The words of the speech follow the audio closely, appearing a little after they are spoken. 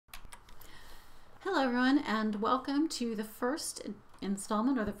Hello everyone, and welcome to the first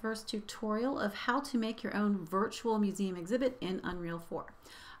installment or the first tutorial of how to make your own virtual museum exhibit in Unreal 4.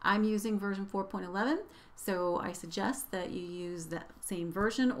 I'm using version 4.11, so I suggest that you use that same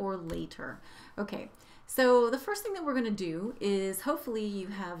version or later. Okay, so the first thing that we're going to do is hopefully you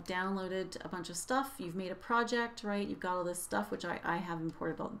have downloaded a bunch of stuff, you've made a project, right? You've got all this stuff, which I have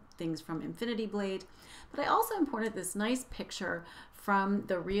imported things from Infinity Blade, but I also imported this nice picture from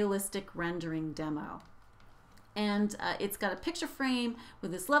the realistic rendering demo. And it's got a picture frame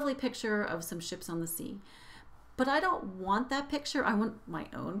with this lovely picture of some ships on the sea. But I don't want that picture, I want my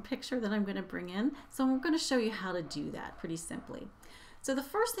own picture that I'm going to bring in. So I'm going to show you how to do that pretty simply. So the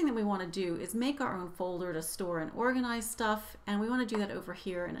first thing that we want to do is make our own folder to store and organize stuff, and we want to do that over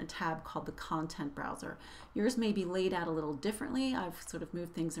here in a tab called the Content Browser. Yours may be laid out a little differently. I've sort of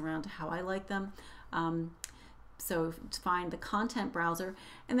moved things around to how I like them. So find the content browser,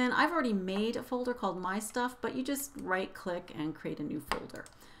 and then I've already made a folder called My Stuff, but you just right click and create a new folder.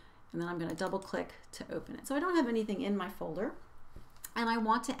 And then I'm going to double click to open it. So I don't have anything in my folder, and I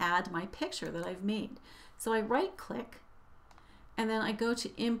want to add my picture that I've made. So I right click, and then I go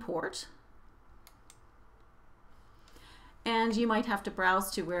to import. And you might have to browse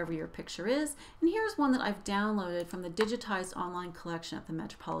to wherever your picture is. And here's one that I've downloaded from the digitized online collection at the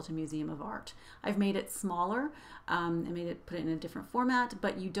Metropolitan Museum of Art. I've made it smaller and put it in a different format,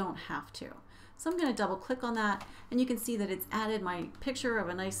 but you don't have to. So I'm going to double click on that, and you can see that it's added my picture of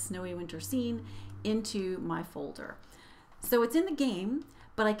a nice snowy winter scene into my folder. So it's in the game,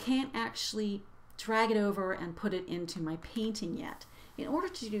 but I can't actually drag it over and put it into my painting yet. In order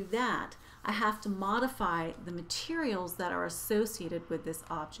to do that, I have to modify the materials that are associated with this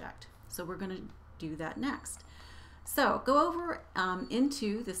object. So we're going to do that next. So go over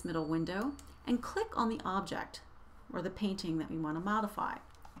into this middle window and click on the object or the painting that we want to modify.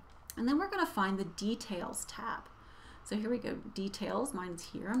 And then we're going to find the Details tab. So here we go, Details, mine's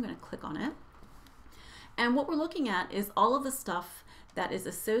here, I'm going to click on it. And what we're looking at is all of the stuff that is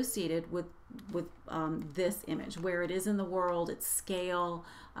associated with this image, where it is in the world, its scale,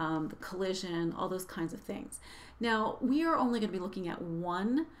 the collision, all those kinds of things. Now, we are only going to be looking at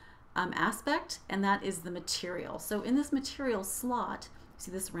one aspect, and that is the material. So in this material slot, you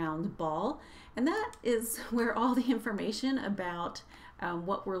see this round ball, and that is where all the information about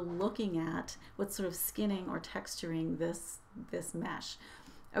what we're looking at, what sort of skinning or texturing this mesh.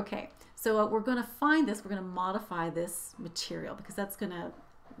 Okay, so we're going to find this, we're going to modify this material because that's going to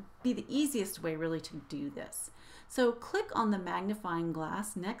be the easiest way really to do this. So click on the magnifying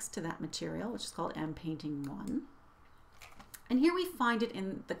glass next to that material, which is called M-Painting 1. And here we find it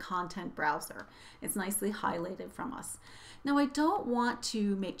in the content browser. It's nicely highlighted from us. Now I don't want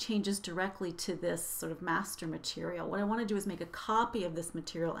to make changes directly to this sort of master material. What I want to do is make a copy of this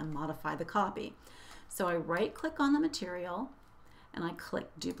material and modify the copy. So I right click on the material and I click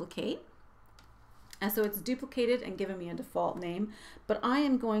duplicate. And so it's duplicated and given me a default name, but I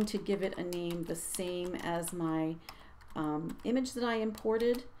am going to give it a name the same as my image that I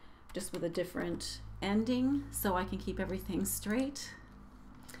imported, just with a different ending so I can keep everything straight.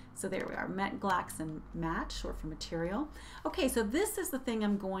 So there we are, Met Glax and Match, short for material. Okay, so this is the thing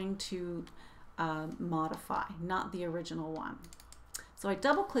I'm going to modify, not the original one. So I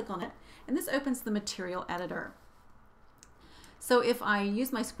double click on it, and this opens the material editor. So if I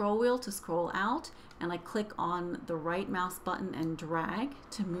use my scroll wheel to scroll out and I click on the right mouse button and drag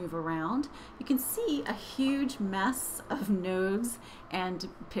to move around, you can see a huge mess of nodes and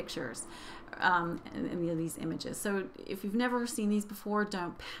pictures in these images. So if you've never seen these before,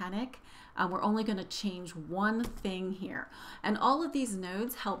 don't panic. We're only going to change one thing here. And all of these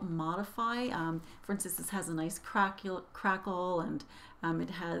nodes help modify. For instance, this has a nice crackle and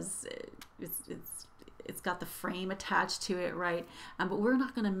it's got the frame attached to it, right? But we're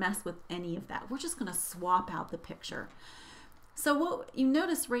not going to mess with any of that. We're just going to swap out the picture. So what you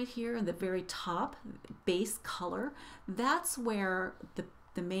notice right here in the very top, base color, that's where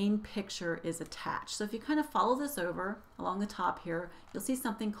the main picture is attached. So if you kind of follow this over along the top here, you'll see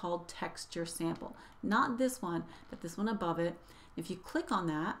something called Texture Sample. Not this one, but this one above it. If you click on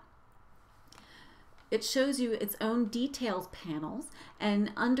that, it shows you its own details panels,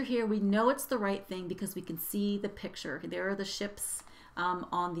 and under here we know it's the right thing because we can see the picture. There are the ships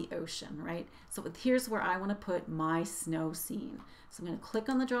on the ocean, right? So here's where I want to put my snow scene. So I'm going to click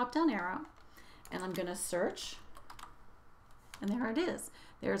on the drop down arrow and I'm going to search, and there it is.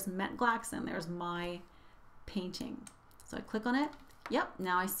 There's Met Glaxon, there's my painting. So I click on it. Yep,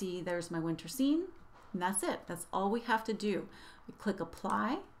 now I see there's my winter scene, and that's it. That's all we have to do. We click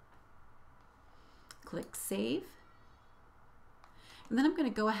apply, click save, And then I'm going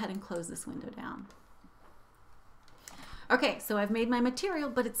to go ahead and close this window down. Okay, so I've made my material,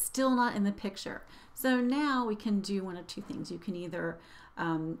 but it's still not in the picture. So now we can do one of two things. You can either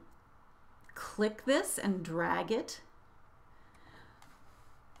click this and drag it,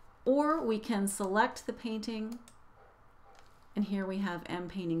 or we can select the painting, and here we have M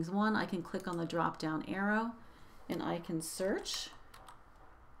Paintings 1. I can click on the drop down arrow and I can search.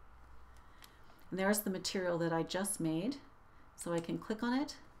 And there's the material that I just made. So I can click on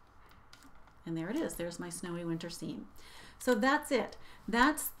it, and there it is. There's my snowy winter scene. So that's it.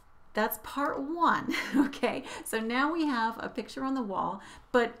 That's part one. Okay, so now we have a picture on the wall,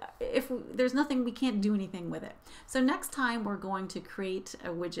 but if there's nothing, we can't do anything with it. So next time we're going to create a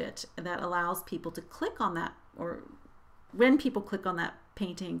widget that allows people to click on that, or when people click on that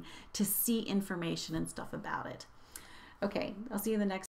painting, to see information and stuff about it. Okay, I'll see you in the next